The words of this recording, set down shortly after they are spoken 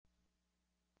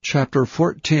Chapter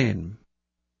 14.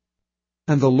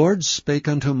 And the Lord spake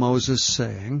unto Moses,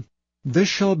 saying, This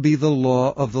shall be the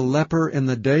law of the leper in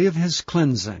the day of his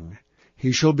cleansing.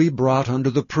 He shall be brought unto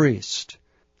the priest.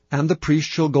 And the priest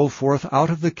shall go forth out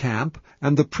of the camp,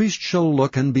 and the priest shall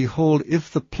look, and behold,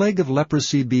 if the plague of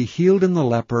leprosy be healed in the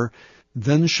leper,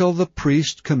 then shall the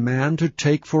priest command to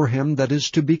take for him that is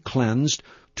to be cleansed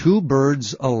 2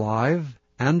 birds alive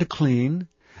and clean,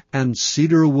 and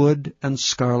cedar wood, and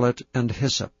scarlet, and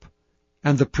hyssop.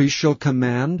 And the priest shall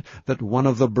command that one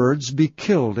of the birds be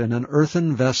killed in an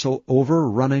earthen vessel over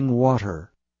running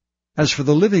water. As for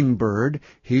the living bird,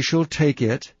 he shall take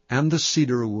it, and the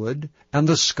cedar wood, and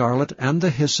the scarlet, and the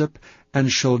hyssop,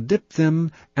 and shall dip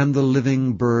them and the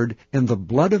living bird in the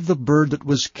blood of the bird that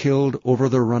was killed over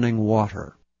the running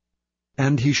water.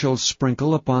 And he shall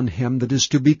sprinkle upon him that is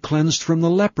to be cleansed from the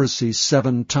leprosy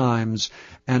 7 times,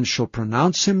 and shall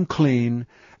pronounce him clean,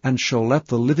 and shall let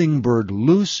the living bird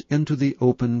loose into the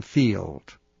open field.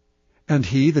 And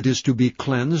he that is to be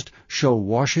cleansed shall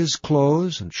wash his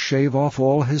clothes, and shave off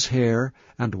all his hair,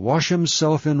 and wash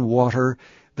himself in water,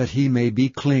 that he may be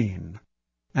clean.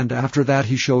 And after that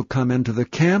he shall come into the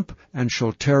camp, and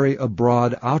shall tarry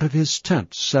abroad out of his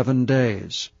tent 7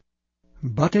 days.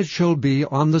 But it shall be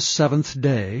on the 7th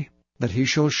day that he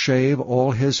shall shave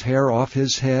all his hair off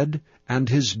his head, and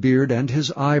his beard, and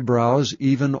his eyebrows,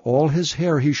 even all his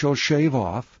hair he shall shave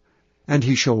off. And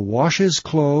he shall wash his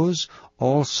clothes,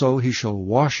 also he shall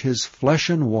wash his flesh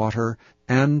in water,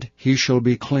 and he shall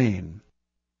be clean.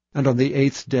 And on the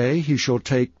 8th day he shall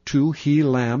take 2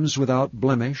 he-lambs without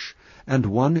blemish, and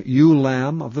 1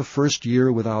 ewe-lamb of the 1st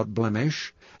year without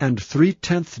blemish, and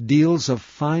 3/10 deals of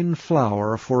fine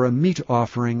flour for a meat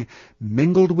offering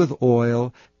mingled with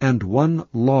oil, and 1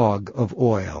 log of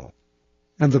oil.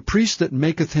 And the priest that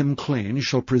maketh him clean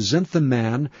shall present the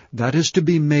man that is to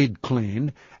be made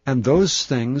clean, and those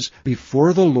things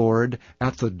before the Lord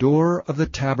at the door of the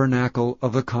tabernacle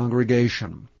of the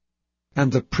congregation.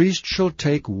 And the priest shall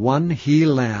take 1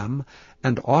 he-lamb,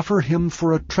 and offer him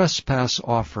for a trespass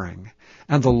offering,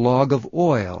 and the log of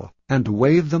oil, and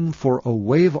wave them for a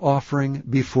wave offering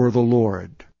before the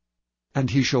Lord. And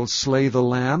he shall slay the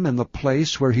lamb in the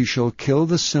place where he shall kill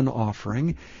the sin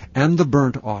offering and the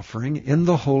burnt offering in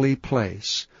the holy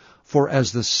place. For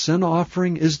as the sin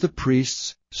offering is the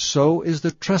priest's, so is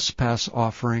the trespass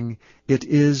offering, it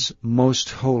is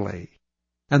most holy.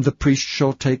 And the priest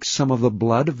shall take some of the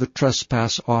blood of the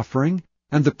trespass offering,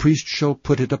 and the priest shall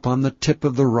put it upon the tip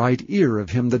of the right ear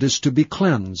of him that is to be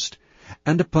cleansed,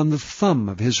 and upon the thumb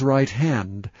of his right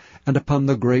hand, and upon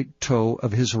the great toe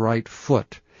of his right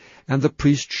foot. And the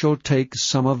priest shall take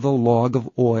some of the log of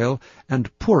oil, and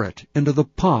pour it into the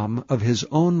palm of his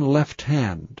own left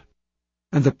hand.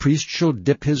 And the priest shall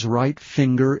dip his right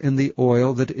finger in the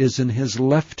oil that is in his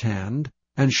left hand,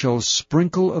 and shall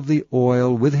sprinkle of the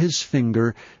oil with his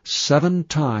finger 7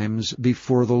 times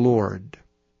before the Lord.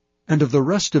 And of the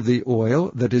rest of the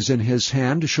oil that is in his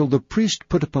hand shall the priest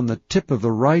put upon the tip of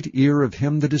the right ear of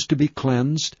him that is to be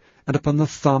cleansed, and upon the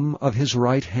thumb of his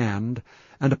right hand,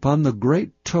 and upon the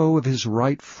great toe of his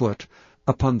right foot,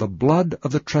 upon the blood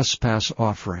of the trespass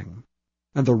offering.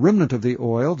 And the remnant of the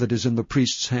oil that is in the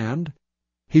priest's hand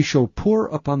he shall pour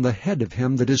upon the head of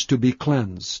him that is to be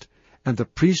cleansed, and the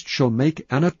priest shall make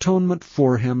an atonement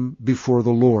for him before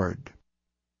the Lord.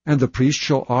 And the priest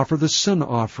shall offer the sin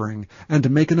offering,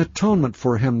 and make an atonement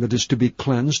for him that is to be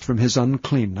cleansed from his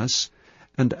uncleanness,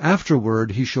 and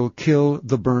afterward he shall kill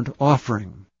the burnt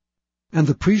offering. And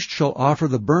the priest shall offer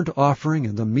the burnt offering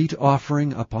and the meat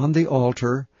offering upon the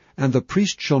altar, and the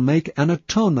priest shall make an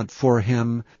atonement for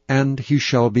him, and he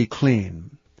shall be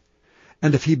clean.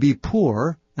 And if he be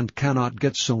poor, and cannot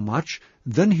get so much,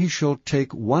 then he shall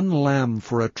take 1 lamb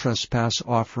for a trespass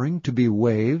offering to be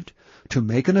waved, to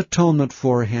make an atonement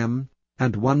for him,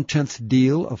 and 1/10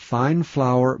 deal of fine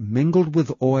flour mingled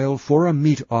with oil for a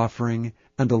meat offering,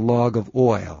 and a log of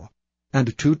oil,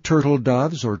 and 2 turtle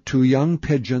doves or 2 young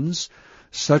pigeons,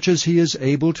 such as he is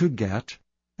able to get,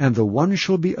 and the one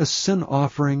shall be a sin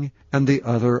offering, and the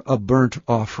other a burnt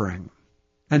offering.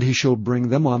 And he shall bring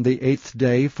them on the 8th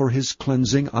day for his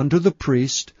cleansing unto the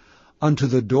priest, unto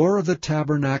the door of the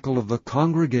tabernacle of the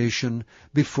congregation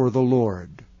before the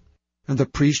Lord. And the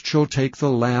priest shall take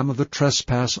the lamb of the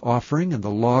trespass offering and the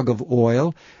log of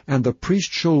oil, and the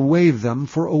priest shall wave them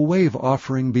for a wave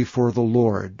offering before the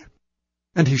Lord.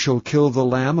 And he shall kill the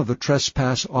lamb of the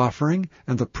trespass offering,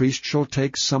 and the priest shall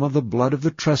take some of the blood of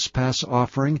the trespass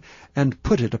offering, and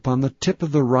put it upon the tip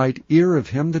of the right ear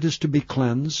of him that is to be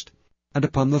cleansed, and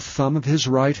upon the thumb of his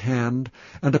right hand,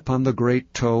 and upon the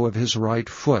great toe of his right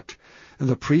foot. And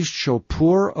the priest shall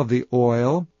pour of the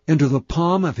oil into the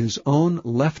palm of his own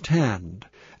left hand,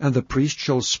 and the priest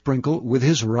shall sprinkle with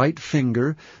his right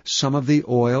finger some of the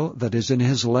oil that is in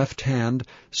his left hand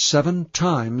 7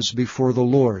 times before the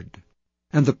Lord.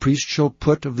 And the priest shall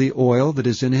put of the oil that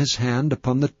is in his hand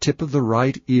upon the tip of the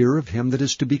right ear of him that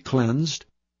is to be cleansed,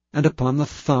 and upon the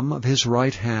thumb of his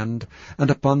right hand, and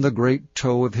upon the great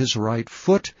toe of his right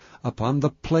foot, upon the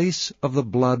place of the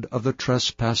blood of the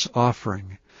trespass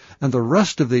offering. And the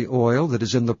rest of the oil that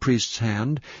is in the priest's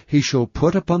hand he shall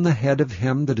put upon the head of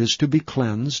him that is to be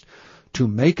cleansed, to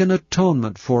make an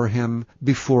atonement for him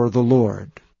before the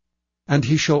Lord. And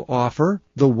he shall offer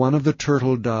the one of the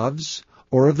turtle doves,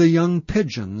 or of the young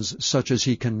pigeons, such as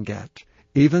he can get,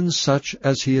 even such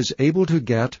as he is able to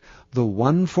get, the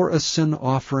one for a sin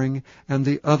offering, and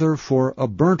the other for a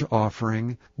burnt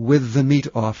offering, with the meat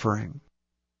offering.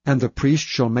 And the priest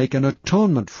shall make an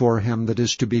atonement for him that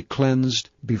is to be cleansed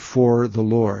before the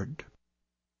Lord.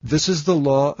 This is the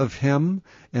law of him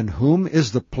in whom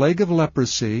is the plague of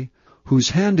leprosy,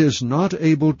 whose hand is not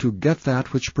able to get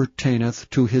that which pertaineth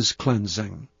to his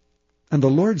cleansing. And the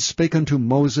Lord spake unto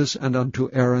Moses and unto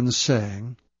Aaron,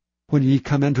 saying, When ye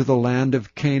come into the land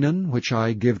of Canaan, which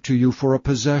I give to you for a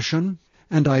possession,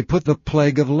 and I put the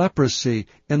plague of leprosy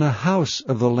in a house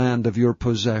of the land of your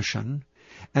possession,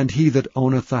 and he that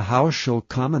owneth the house shall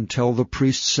come and tell the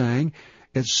priest, saying,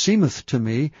 It seemeth to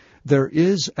me there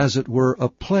is as it were a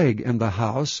plague in the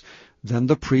house, then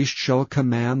the priest shall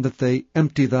command that they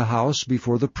empty the house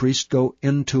before the priest go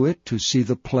into it to see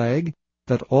the plague,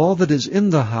 that all that is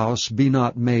in the house be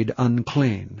not made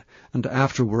unclean. And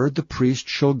afterward the priest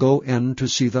shall go in to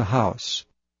see the house.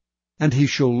 And he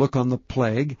shall look on the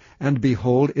plague, and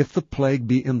behold, if the plague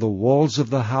be in the walls of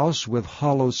the house with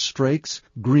hollow strakes,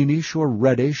 greenish or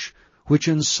reddish, which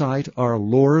in sight are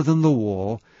lower than the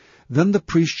wall, then the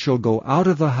priest shall go out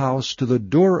of the house to the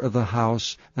door of the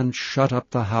house, and shut up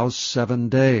the house 7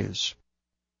 days.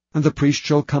 And the priest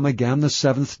shall come again the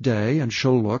 7th day, and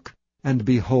shall look, and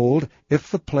behold, if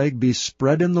the plague be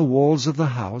spread in the walls of the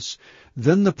house,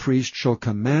 then the priest shall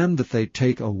command that they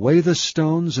take away the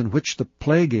stones in which the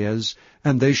plague is,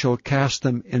 and they shall cast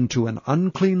them into an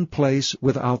unclean place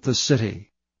without the city.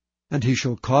 And he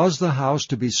shall cause the house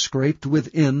to be scraped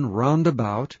within round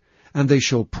about, and they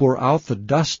shall pour out the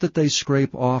dust that they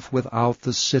scrape off without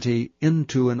the city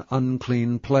into an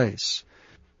unclean place.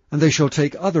 And they shall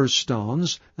take other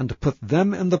stones, and put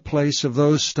them in the place of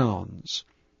those stones.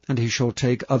 And he shall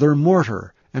take other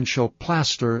mortar, and shall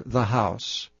plaster the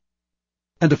house.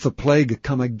 And if the plague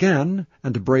come again,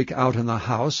 and break out in the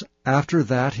house, after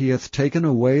that he hath taken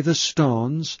away the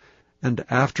stones, and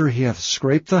after he hath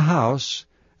scraped the house,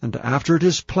 and after it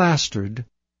is plastered,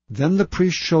 then the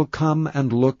priest shall come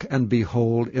and look, and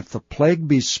behold, if the plague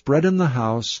be spread in the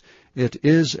house, it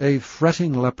is a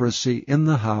fretting leprosy in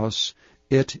the house,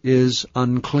 it is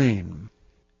unclean.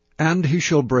 And he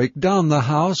shall break down the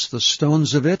house, the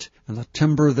stones of it, and the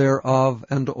timber thereof,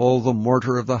 and all the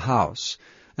mortar of the house,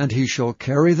 and he shall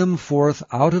carry them forth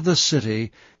out of the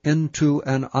city into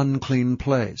an unclean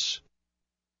place.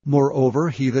 Moreover,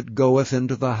 he that goeth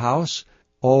into the house,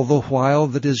 all the while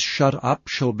that is shut up,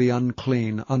 shall be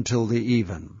unclean until the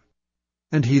even.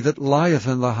 And he that lieth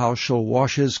in the house shall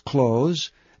wash his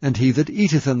clothes, and he that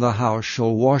eateth in the house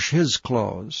shall wash his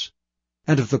clothes.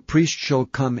 And if the priest shall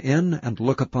come in and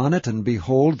look upon it, and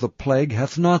behold, the plague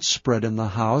hath not spread in the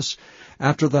house,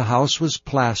 after the house was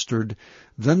plastered,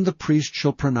 then the priest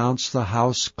shall pronounce the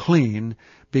house clean,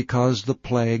 because the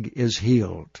plague is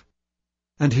healed.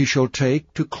 And he shall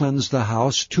take to cleanse the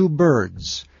house 2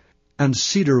 birds, and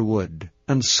cedar wood,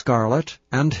 and scarlet,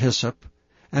 and hyssop,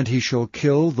 and he shall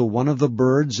kill the one of the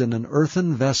birds in an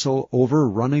earthen vessel over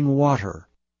running water.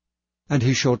 And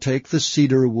he shall take the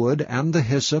cedar wood, and the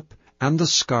hyssop, and the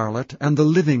scarlet, and the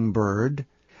living bird,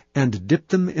 and dip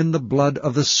them in the blood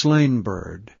of the slain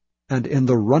bird, and in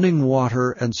the running water,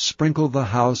 and sprinkle the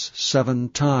house 7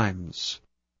 times.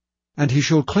 And he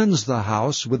shall cleanse the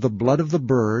house with the blood of the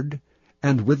bird,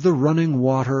 and with the running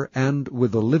water, and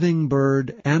with the living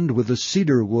bird, and with the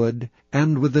cedar wood,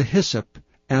 and with the hyssop,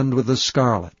 and with the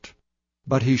scarlet.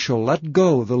 But he shall let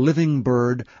go the living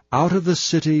bird out of the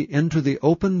city into the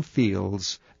open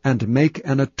fields, and make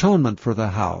an atonement for the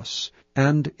house,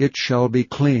 and it shall be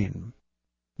clean.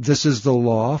 This is the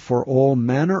law for all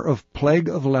manner of plague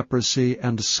of leprosy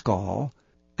and scall,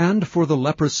 and for the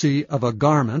leprosy of a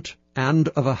garment, and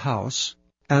of a house,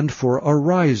 and for a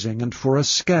rising, and for a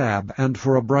scab, and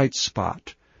for a bright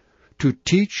spot, to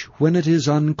teach when it is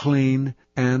unclean,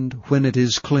 and when it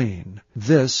is clean.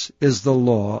 This is the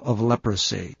law of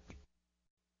leprosy.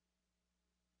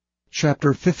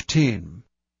 Chapter 15.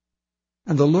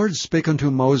 And the Lord spake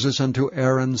unto Moses and to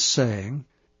Aaron, saying,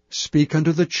 Speak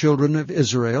unto the children of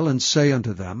Israel, and say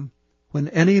unto them, When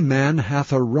any man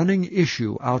hath a running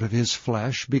issue out of his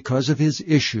flesh, because of his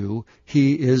issue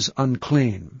he is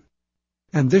unclean.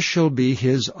 And this shall be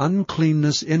his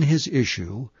uncleanness in his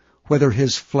issue, whether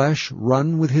his flesh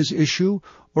run with his issue,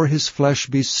 or his flesh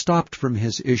be stopped from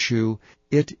his issue,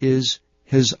 it is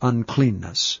his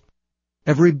uncleanness.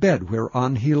 Every bed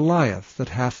whereon he lieth that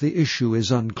hath the issue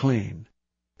is unclean,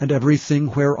 and everything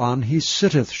whereon he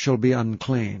sitteth shall be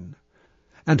unclean.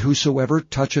 And whosoever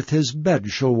toucheth his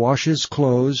bed shall wash his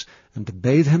clothes, and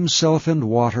bathe himself in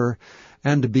water,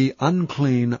 and be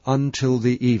unclean until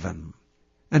the even.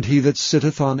 And he that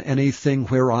sitteth on anything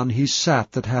whereon he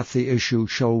sat that hath the issue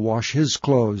shall wash his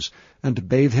clothes, and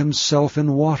bathe himself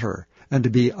in water,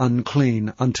 and be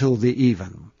unclean until the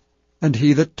even. And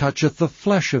he that toucheth the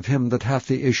flesh of him that hath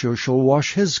the issue shall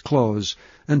wash his clothes,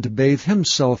 and bathe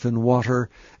himself in water,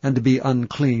 and be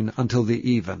unclean until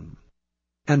the even.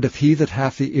 And if he that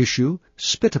hath the issue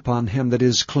spit upon him that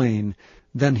is clean,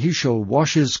 then he shall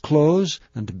wash his clothes,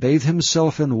 and bathe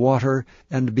himself in water,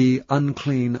 and be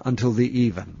unclean until the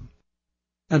even.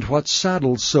 And what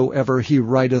saddle soever he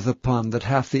rideth upon that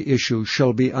hath the issue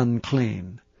shall be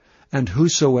unclean. And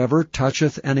whosoever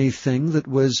toucheth anything that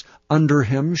was under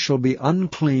him shall be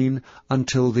unclean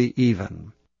until the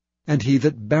even. And he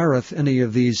that beareth any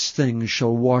of these things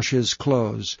shall wash his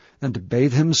clothes, and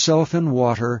bathe himself in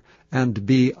water, and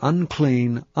be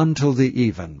unclean until the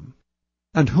even.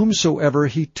 And whomsoever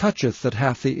he toucheth that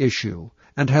hath the issue,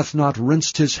 and hath not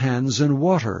rinsed his hands in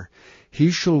water,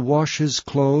 he shall wash his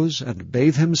clothes, and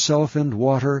bathe himself in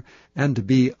water, and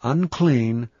be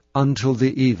unclean until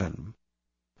the even.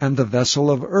 And the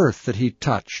vessel of earth that he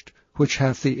touched, which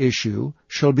hath the issue,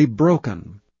 shall be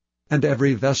broken, and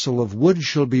every vessel of wood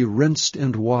shall be rinsed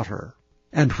in water.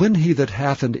 And when he that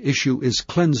hath an issue is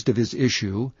cleansed of his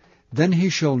issue, then he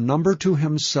shall number to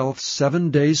himself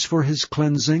 7 days for his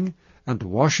cleansing, and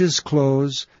wash his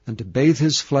clothes, and bathe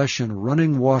his flesh in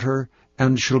running water,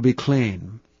 and shall be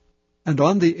clean. And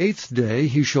on the 8th day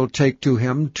he shall take to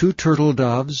him 2 turtle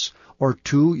doves, or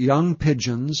 2 young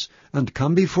pigeons, and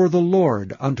come before the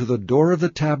Lord unto the door of the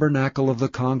tabernacle of the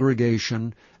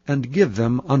congregation, and give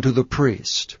them unto the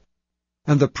priest.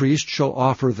 And the priest shall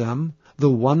offer them, the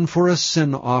one for a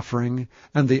sin offering,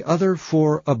 and the other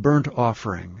for a burnt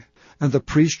offering. And the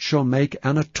priest shall make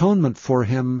an atonement for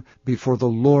him before the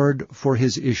Lord for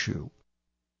his issue.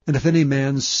 And if any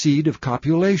man's seed of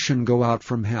copulation go out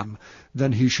from him,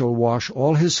 then he shall wash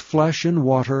all his flesh in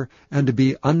water, and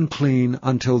be unclean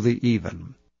until the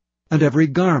even. And every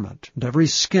garment, and every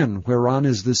skin whereon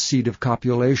is the seed of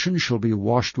copulation shall be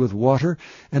washed with water,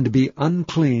 and be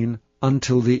unclean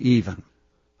until the even.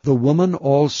 The woman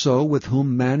also with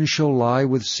whom man shall lie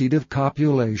with seed of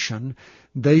copulation,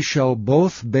 they shall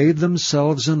both bathe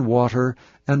themselves in water,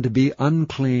 and be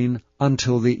unclean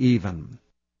until the even.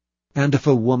 And if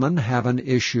a woman have an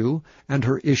issue, and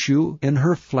her issue in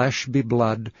her flesh be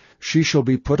blood, she shall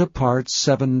be put apart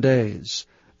 7 days.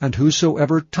 And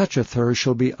whosoever toucheth her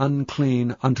shall be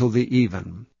unclean until the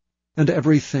even. And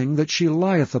everything that she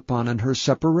lieth upon in her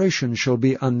separation shall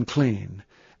be unclean.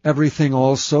 Everything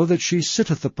also that she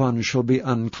sitteth upon shall be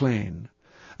unclean.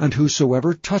 And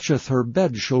whosoever toucheth her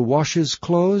bed shall wash his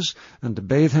clothes, and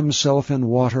bathe himself in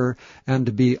water,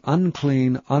 and be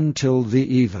unclean until the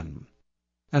even.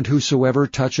 And whosoever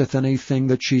toucheth anything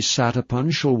that she sat upon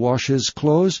shall wash his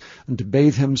clothes, and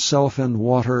bathe himself in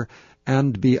water,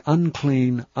 and be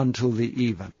unclean until the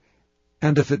even.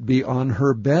 And if it be on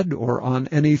her bed, or on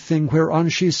anything whereon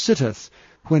she sitteth,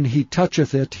 when he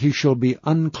toucheth it, he shall be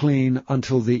unclean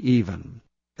until the even.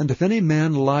 And if any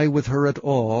man lie with her at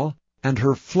all, and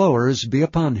her flowers be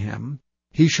upon him,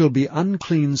 he shall be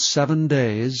unclean 7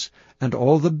 days, and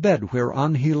all the bed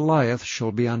whereon he lieth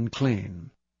shall be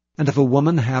unclean. And if a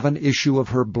woman have an issue of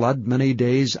her blood many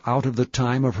days out of the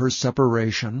time of her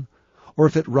separation, or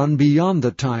if it run beyond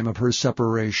the time of her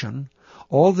separation,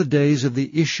 all the days of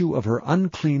the issue of her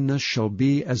uncleanness shall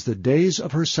be as the days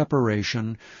of her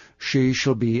separation, she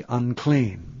shall be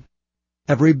unclean.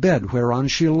 Every bed whereon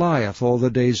she lieth all the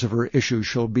days of her issue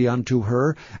shall be unto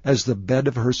her as the bed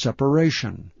of her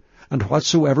separation, and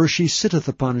whatsoever she sitteth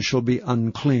upon shall be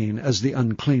unclean as the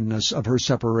uncleanness of her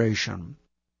separation.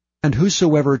 And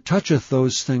whosoever toucheth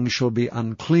those things shall be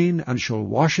unclean, and shall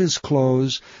wash his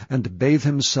clothes, and bathe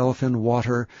himself in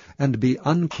water, and be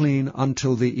unclean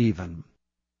until the even.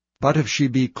 But if she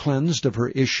be cleansed of her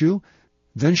issue,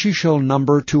 then she shall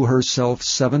number to herself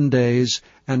 7 days,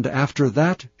 and after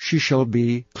that she shall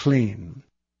be clean.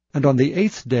 And on the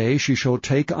 8th day she shall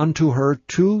take unto her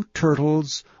 2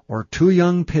 turtles or 2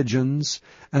 young pigeons,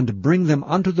 and bring them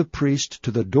unto the priest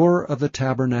to the door of the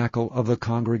tabernacle of the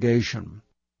congregation.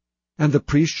 And the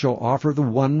priest shall offer the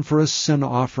one for a sin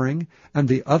offering, and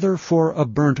the other for a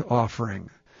burnt offering.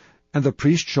 And the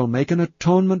priest shall make an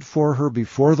atonement for her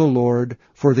before the Lord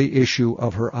for the issue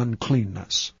of her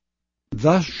uncleanness.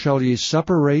 Thus shall ye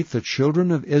separate the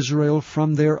children of Israel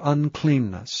from their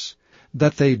uncleanness,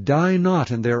 that they die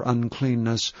not in their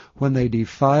uncleanness when they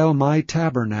defile my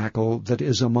tabernacle that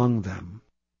is among them.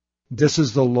 This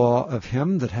is the law of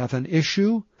him that hath an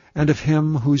issue, and of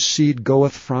him whose seed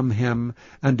goeth from him,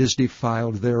 and is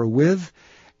defiled therewith,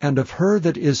 and of her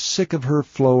that is sick of her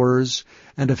flowers,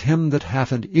 and of him that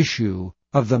hath an issue,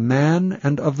 of the man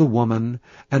and of the woman,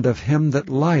 and of him that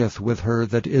lieth with her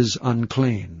that is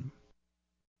unclean.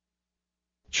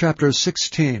 Chapter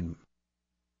 16.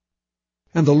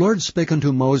 And the Lord spake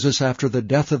unto Moses after the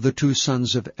death of the 2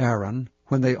 sons of Aaron,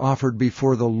 when they offered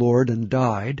before the Lord and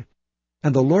died.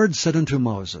 And the Lord said unto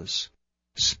Moses,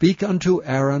 Speak unto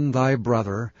Aaron thy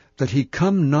brother, that he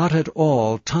come not at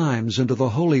all times into the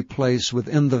holy place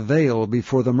within the veil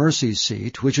before the mercy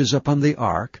seat, which is upon the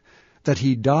ark, that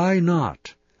he die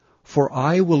not. For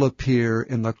I will appear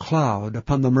in the cloud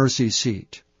upon the mercy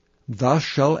seat. Thus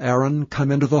shall Aaron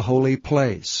come into the holy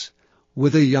place,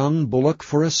 with a young bullock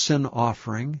for a sin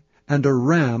offering, and a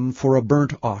ram for a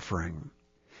burnt offering.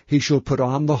 He shall put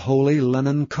on the holy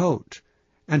linen coat,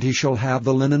 and he shall have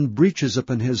the linen breeches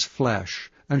upon his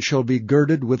flesh, and shall be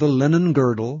girded with a linen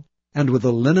girdle, and with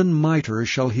a linen mitre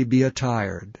shall he be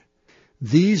attired.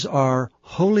 These are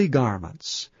holy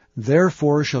garments,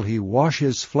 therefore shall he wash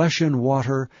his flesh in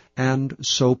water, and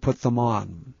so put them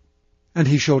on. And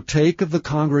he shall take of the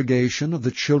congregation of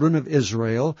the children of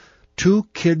Israel 2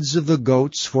 kids of the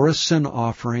goats for a sin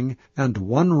offering, and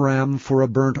 1 ram for a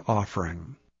burnt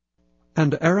offering.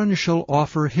 And Aaron shall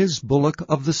offer his bullock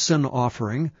of the sin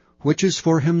offering, which is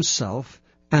for himself,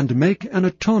 and make an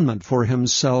atonement for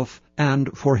himself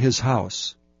and for his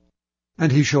house.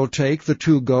 And he shall take the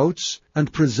 2 goats,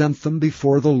 and present them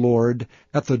before the Lord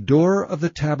at the door of the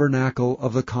tabernacle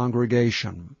of the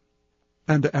congregation.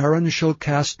 And Aaron shall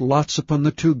cast lots upon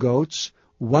the 2 goats,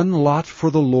 1 lot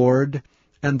for the Lord,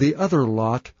 and the other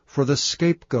lot for the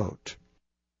scapegoat.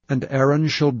 And Aaron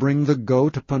shall bring the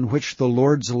goat upon which the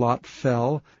Lord's lot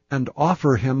fell, and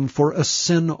offer him for a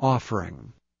sin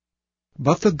offering.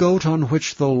 But the goat on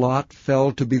which the lot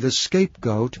fell to be the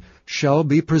scapegoat shall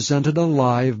be presented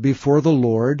alive before the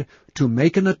Lord, to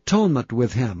make an atonement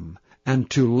with him, and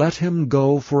to let him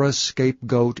go for a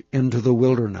scapegoat into the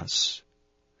wilderness.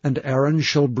 And Aaron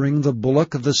shall bring the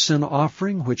bullock of the sin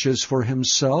offering, which is for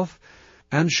himself,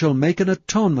 and shall make an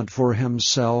atonement for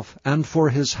himself and for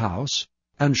his house,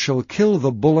 and shall kill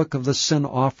the bullock of the sin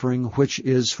offering which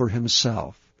is for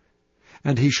himself.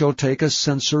 And he shall take a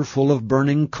censer full of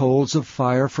burning coals of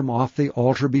fire from off the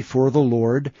altar before the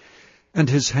Lord, and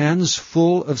his hands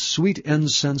full of sweet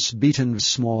incense beaten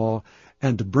small,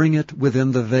 and bring it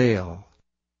within the veil.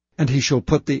 And he shall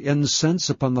put the incense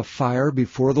upon the fire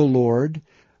before the Lord,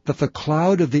 that the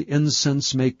cloud of the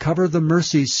incense may cover the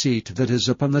mercy seat that is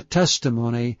upon the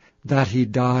testimony, that he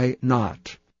die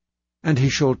not. And he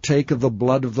shall take of the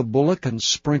blood of the bullock, and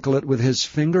sprinkle it with his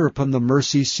finger upon the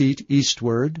mercy seat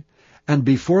eastward, and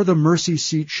before the mercy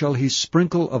seat shall he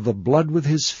sprinkle of the blood with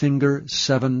his finger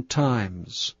 7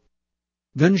 times.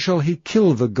 Then shall he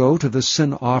kill the goat of the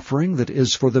sin offering that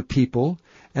is for the people,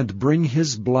 and bring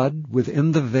his blood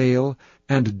within the veil,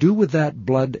 and do with that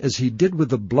blood as he did with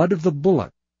the blood of the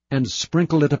bullock, and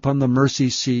sprinkle it upon the mercy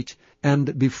seat,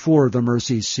 and before the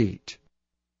mercy seat.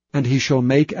 And he shall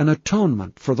make an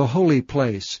atonement for the holy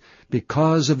place,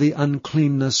 because of the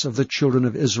uncleanness of the children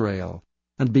of Israel,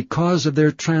 and because of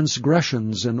their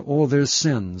transgressions and all their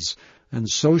sins, and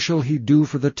so shall he do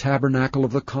for the tabernacle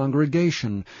of the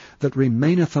congregation, that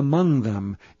remaineth among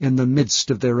them in the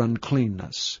midst of their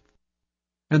uncleanness.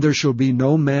 And there shall be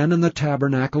no man in the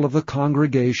tabernacle of the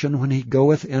congregation when he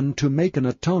goeth in to make an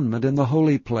atonement in the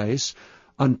holy place,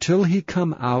 until he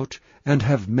come out and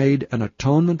have made an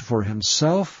atonement for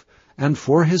himself, and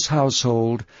for his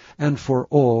household, and for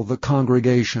all the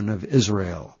congregation of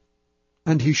Israel.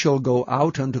 And he shall go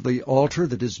out unto the altar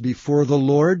that is before the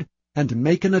Lord, and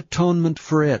make an atonement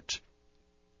for it,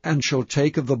 and shall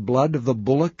take of the blood of the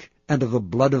bullock, and of the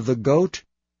blood of the goat,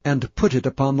 and put it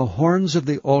upon the horns of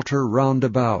the altar round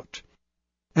about.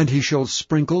 And he shall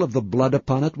sprinkle of the blood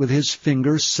upon it with his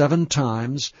finger 7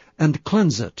 times, and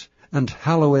cleanse it, and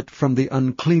hallow it from the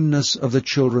uncleanness of the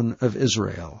children of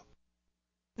Israel.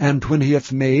 And when he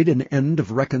hath made an end of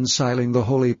reconciling the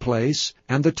holy place,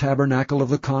 and the tabernacle of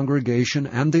the congregation,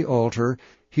 and the altar,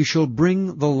 he shall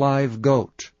bring the live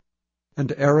goat.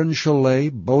 And Aaron shall lay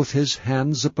both his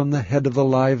hands upon the head of the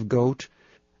live goat,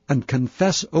 and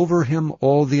confess over him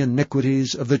all the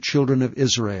iniquities of the children of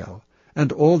Israel,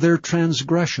 and all their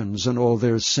transgressions and all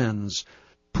their sins,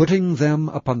 putting them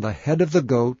upon the head of the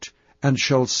goat, and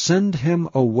shall send him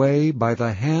away by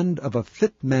the hand of a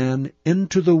fit man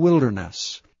into the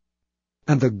wilderness.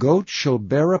 And the goat shall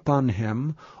bear upon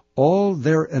him all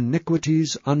their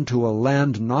iniquities unto a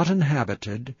land not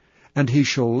inhabited, and he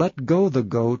shall let go the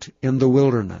goat in the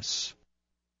wilderness.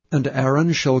 And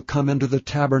Aaron shall come into the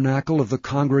tabernacle of the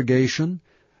congregation,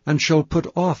 and shall put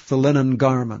off the linen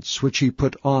garments which he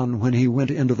put on when he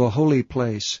went into the holy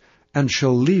place, and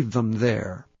shall leave them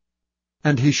there.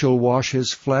 And he shall wash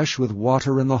his flesh with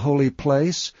water in the holy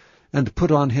place, and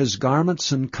put on his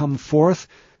garments, and come forth,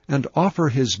 and offer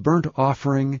his burnt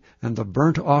offering and the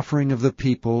burnt offering of the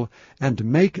people, and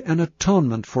make an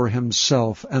atonement for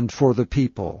himself and for the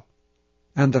people.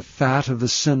 And the fat of the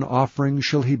sin offering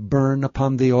shall he burn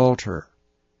upon the altar.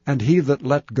 And he that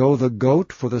let go the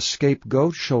goat for the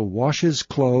scapegoat shall wash his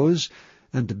clothes,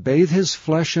 and bathe his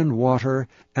flesh in water,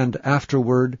 and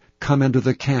afterward come into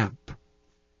the camp.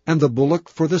 And the bullock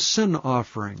for the sin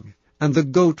offering, and the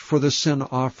goat for the sin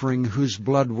offering whose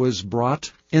blood was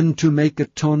brought in to make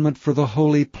atonement for the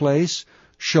holy place,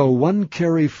 shall one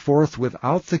carry forth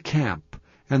without the camp,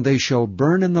 and they shall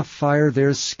burn in the fire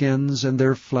their skins and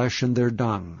their flesh and their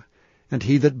dung. And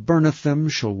he that burneth them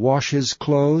shall wash his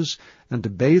clothes,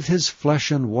 and bathe his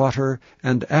flesh in water,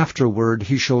 and afterward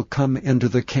he shall come into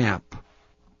the camp.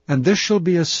 And this shall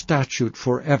be a statute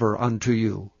forever unto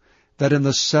you, that in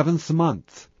the 7th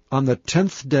month, on the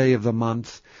 10th day of the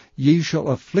month, ye shall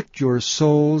afflict your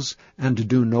souls, and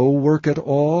do no work at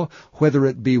all, whether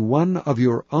it be one of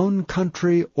your own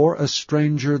country, or a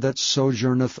stranger that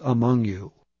sojourneth among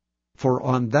you. For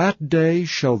on that day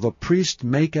shall the priest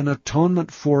make an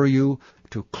atonement for you,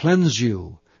 to cleanse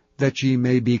you, that ye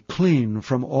may be clean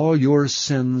from all your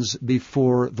sins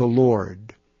before the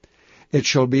Lord. It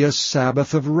shall be a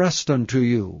Sabbath of rest unto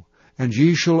you, and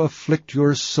ye shall afflict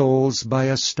your souls by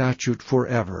a statute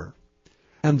forever.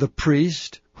 And the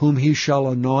priest, whom he shall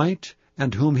anoint,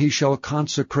 and whom he shall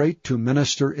consecrate to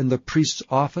minister in the priest's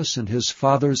office in his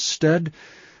father's stead,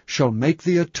 shall make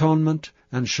the atonement,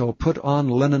 and shall put on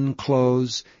linen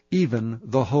clothes, even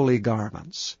the holy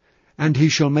garments. And he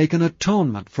shall make an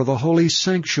atonement for the holy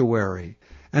sanctuary,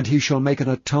 and he shall make an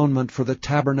atonement for the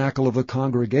tabernacle of the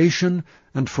congregation,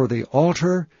 and for the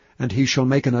altar, and he shall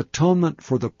make an atonement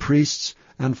for the priests,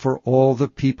 and for all the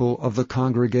people of the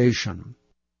congregation.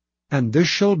 And this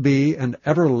shall be an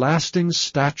everlasting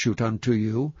statute unto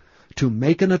you, to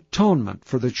make an atonement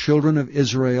for the children of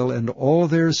Israel and all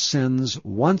their sins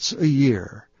once a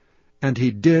year. And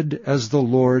he did as the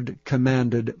Lord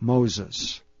commanded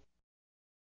Moses.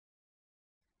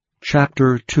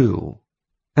 Chapter 2.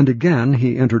 And again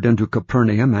he entered into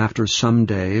Capernaum after some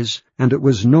days, and it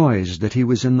was noised that he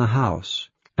was in the house.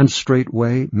 And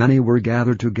straightway many were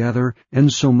gathered together,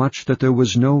 insomuch that there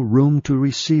was no room to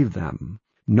receive them,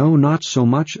 no, not so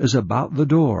much as about the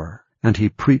door. And he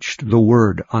preached the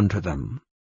word unto them.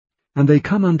 And they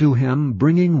come unto him,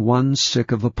 bringing one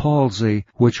sick of the palsy,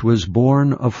 which was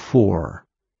born of 4.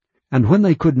 And when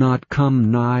they could not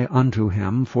come nigh unto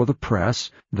him for the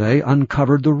press, they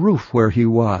uncovered the roof where he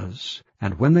was.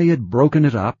 And when they had broken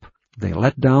it up, they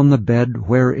let down the bed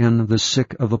wherein the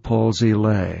sick of the palsy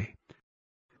lay.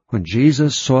 When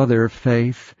Jesus saw their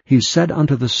faith, he said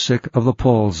unto the sick of the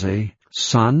palsy,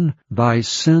 Son, thy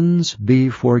sins be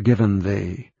forgiven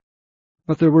thee.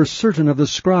 But there were certain of the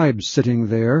scribes sitting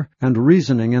there, and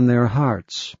reasoning in their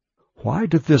hearts, Why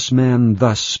doth this man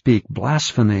thus speak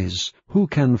blasphemies? Who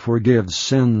can forgive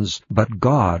sins but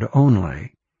God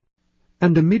only?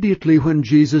 And immediately when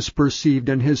Jesus perceived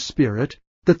in his spirit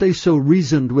that they so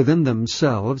reasoned within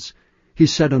themselves, he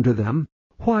said unto them,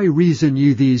 Why reason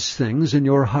ye these things in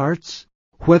your hearts?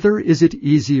 Whether is it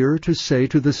easier to say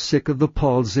to the sick of the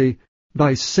palsy,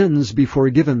 Thy sins be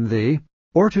forgiven thee,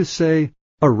 or to say,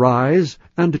 Arise,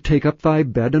 and take up thy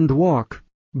bed and walk?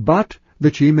 But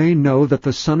that ye may know that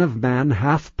the Son of Man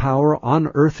hath power on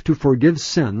earth to forgive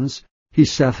sins, he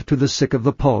saith to the sick of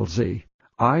the palsy,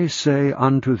 I say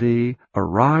unto thee,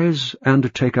 Arise,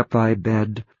 and take up thy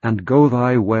bed, and go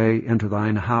thy way into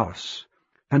thine house.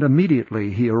 And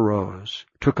immediately he arose,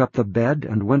 took up the bed,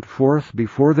 and went forth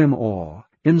before them all,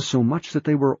 insomuch that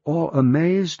they were all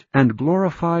amazed, and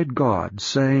glorified God,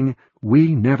 saying,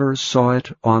 We never saw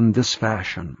it on this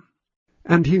fashion.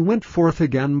 And he went forth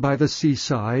again by the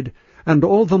seaside, And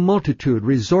all the multitude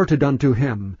resorted unto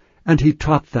him, and he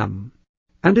taught them.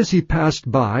 And as he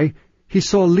passed by, he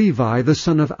saw Levi the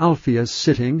son of Alphaeus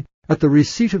sitting at the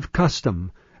receipt of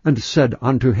custom, and said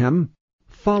unto him,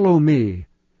 Follow me.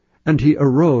 And he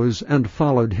arose and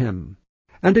followed him.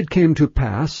 And it came to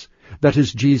pass, that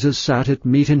as Jesus sat at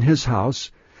meat in his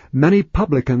house, many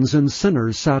publicans and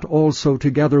sinners sat also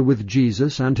together with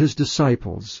Jesus and his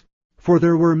disciples. For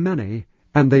there were many,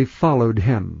 and they followed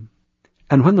him.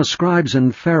 And when the scribes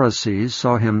and Pharisees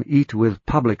saw him eat with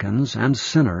publicans and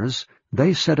sinners,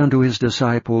 they said unto his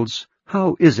disciples,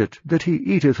 How is it that he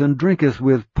eateth and drinketh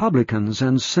with publicans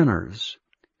and sinners?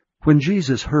 When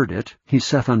Jesus heard it, he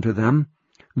saith unto them,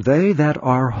 They that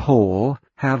are whole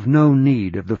have no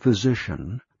need of the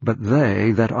physician, but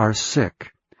they that are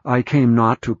sick. I came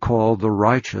not to call the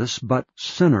righteous, but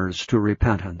sinners to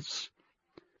repentance.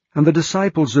 And the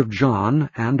disciples of John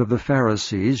and of the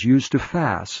Pharisees used to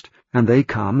fast, and they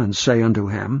come and say unto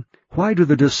him, Why do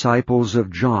the disciples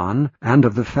of John and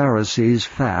of the Pharisees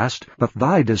fast, but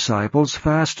thy disciples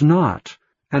fast not?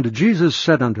 And Jesus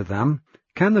said unto them,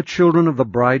 Can the children of the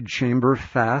bridechamber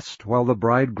fast while the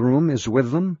bridegroom is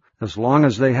with them? As long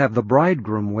as they have the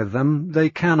bridegroom with them, they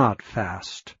cannot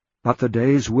fast. But the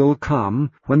days will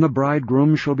come when the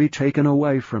bridegroom shall be taken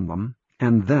away from them,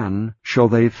 and then shall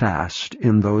they fast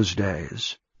in those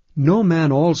days. No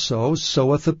man also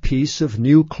seweth a piece of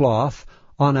new cloth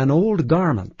on an old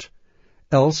garment,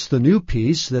 else the new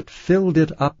piece that filled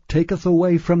it up taketh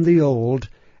away from the old,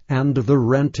 and the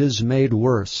rent is made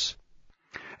worse.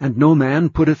 And no man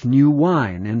putteth new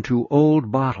wine into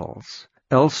old bottles,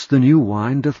 else the new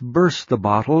wine doth burst the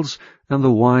bottles, and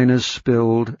the wine is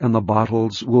spilled, and the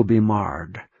bottles will be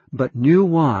marred. But new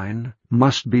wine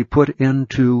must be put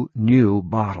into new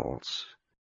bottles.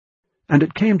 And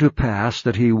it came to pass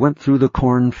that he went through the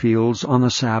cornfields on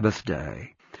the Sabbath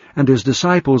day, and his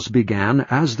disciples began,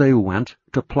 as they went,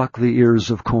 to pluck the ears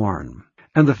of corn.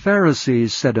 And the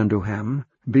Pharisees said unto him,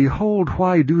 Behold,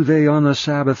 why do they on the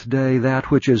Sabbath day that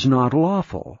which is not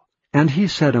lawful? And he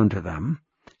said unto them,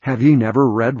 Have ye never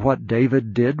read what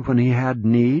David did when he had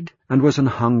need, and was an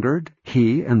hungered,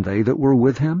 he and they that were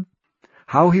with him?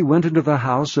 How he went into the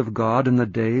house of God in the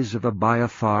days of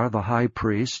Abiathar the high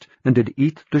priest, and did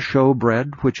eat the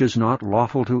showbread, which is not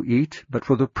lawful to eat, but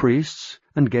for the priests,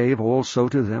 and gave also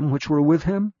to them which were with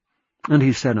him? And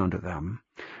he said unto them,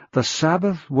 The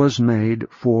Sabbath was made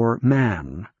for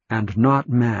man, and not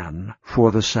man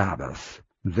for the Sabbath.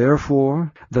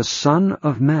 Therefore the Son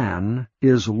of Man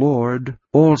is Lord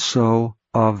also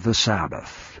of the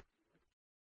Sabbath.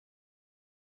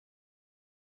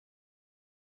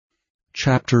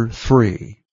 Chapter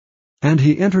 3. And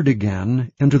he entered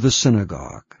again into the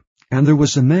synagogue, and there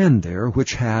was a man there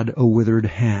which had a withered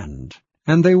hand.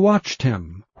 And they watched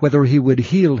him, whether he would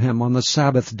heal him on the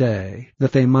Sabbath day,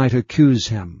 that they might accuse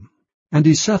him. And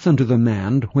he saith unto the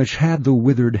man which had the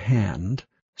withered hand,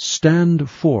 Stand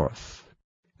forth.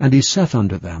 And he saith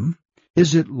unto them,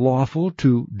 Is it lawful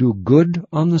to do good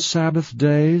on the Sabbath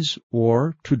days,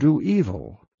 or to do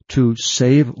evil, to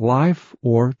save life,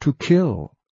 or to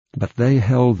kill? But they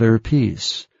held their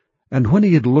peace. And when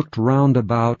he had looked round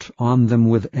about on them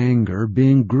with anger,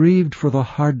 being grieved for the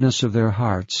hardness of their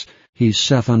hearts, he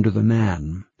saith unto the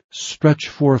man, Stretch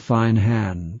forth thine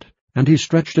hand. And he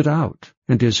stretched it out,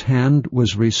 and his hand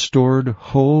was restored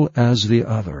whole as the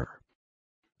other.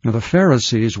 Now the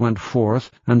Pharisees went forth,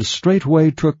 and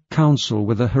straightway took counsel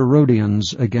with the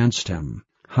Herodians against him,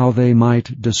 how they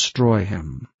might destroy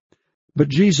him. But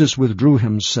Jesus withdrew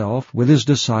himself with his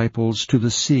disciples to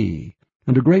the sea,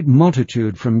 and a great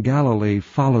multitude from Galilee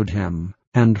followed him,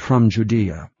 and from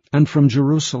Judea, and from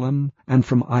Jerusalem, and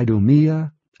from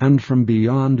Idumea, and from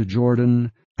beyond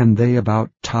Jordan, and they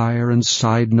about Tyre and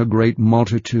Sidon a great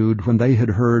multitude, when they had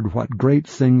heard what great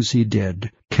things he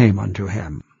did, came unto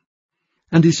him.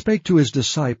 And he spake to his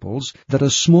disciples that a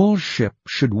small ship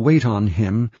should wait on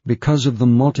him because of the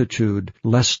multitude,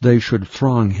 lest they should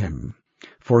throng him.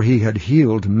 For he had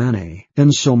healed many,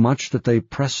 insomuch that they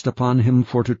pressed upon him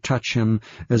for to touch him,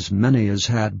 as many as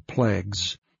had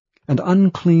plagues. And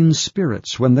unclean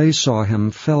spirits, when they saw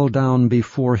him, fell down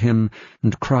before him,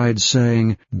 and cried,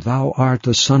 saying, Thou art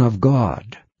the Son of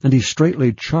God. And he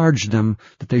straitly charged them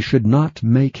that they should not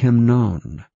make him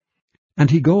known.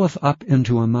 And he goeth up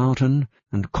into a mountain,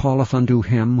 and calleth unto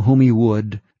him whom he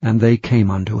would, and they came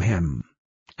unto him.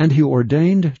 And he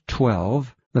ordained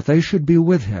 12, that they should be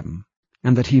with him,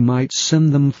 and that he might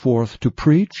send them forth to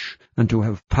preach, and to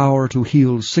have power to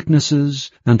heal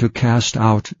sicknesses, and to cast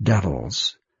out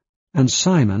devils. And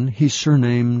Simon he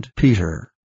surnamed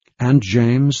Peter, and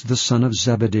James the son of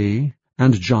Zebedee,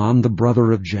 and John the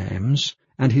brother of James,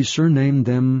 and he surnamed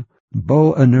them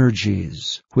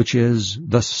Boanerges, which is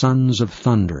the sons of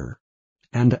thunder,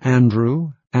 and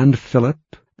Andrew, and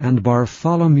Philip, and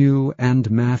Bartholomew,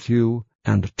 and Matthew,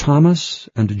 and Thomas,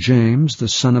 and James the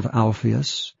son of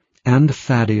Alphaeus, and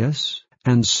Thaddeus,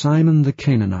 and Simon the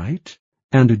Canaanite,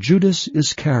 and Judas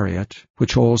Iscariot,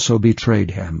 which also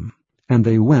betrayed him. And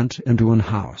they went into an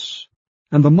house.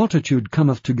 And the multitude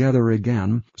cometh together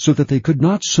again, so that they could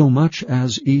not so much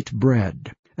as eat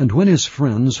bread. And when his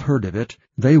friends heard of it,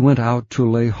 they went out to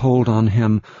lay hold on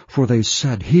him, for they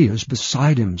said, He is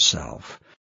beside himself.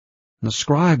 And the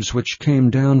scribes which came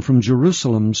down from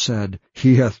Jerusalem said,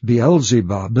 He hath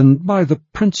Beelzebub, and by the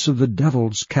prince of the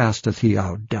devils casteth he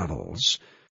out devils.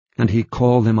 And he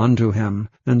called them unto him,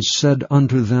 and said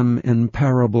unto them in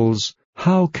parables,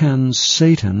 How can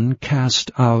Satan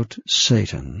cast out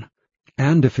Satan?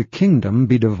 And if a kingdom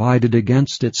be divided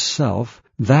against itself,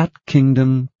 that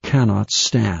kingdom cannot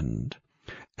stand.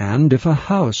 And if a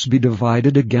house be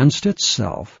divided against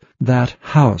itself, that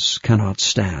house cannot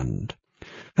stand.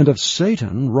 And if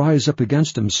Satan rise up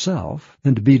against himself,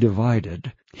 and be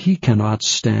divided, he cannot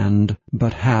stand,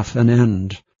 but hath an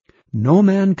end. No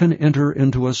man can enter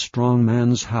into a strong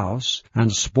man's house,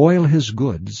 and spoil his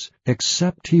goods,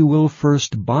 except he will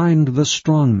first bind the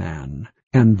strong man,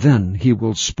 and then he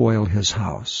will spoil his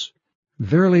house.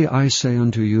 Verily I say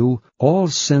unto you, all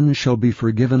sin shall be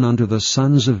forgiven unto the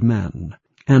sons of men,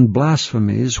 and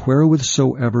blasphemies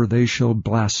wherewithsoever they shall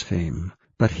blaspheme.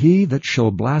 But he that shall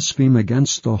blaspheme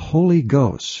against the Holy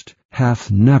Ghost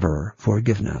hath never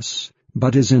forgiveness,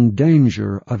 but is in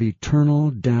danger of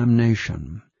eternal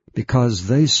damnation, because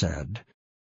they said,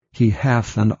 He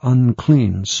hath an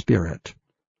unclean spirit.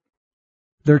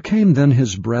 There came then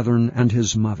his brethren and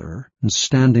his mother, and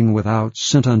standing without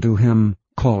sent unto him,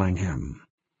 calling him.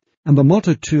 And the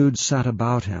multitude sat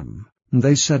about him, and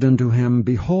they said unto him,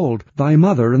 Behold, thy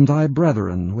mother and thy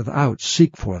brethren without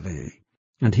seek for thee.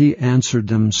 And he answered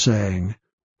them, saying,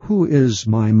 Who is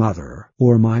my mother,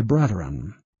 or my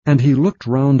brethren? And he looked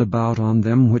round about on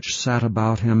them which sat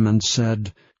about him, and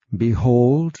said,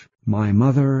 Behold, my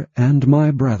mother and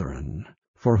my brethren.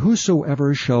 For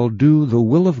whosoever shall do the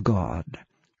will of God,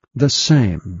 the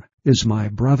same is my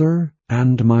brother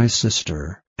and my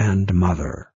sister and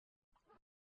mother.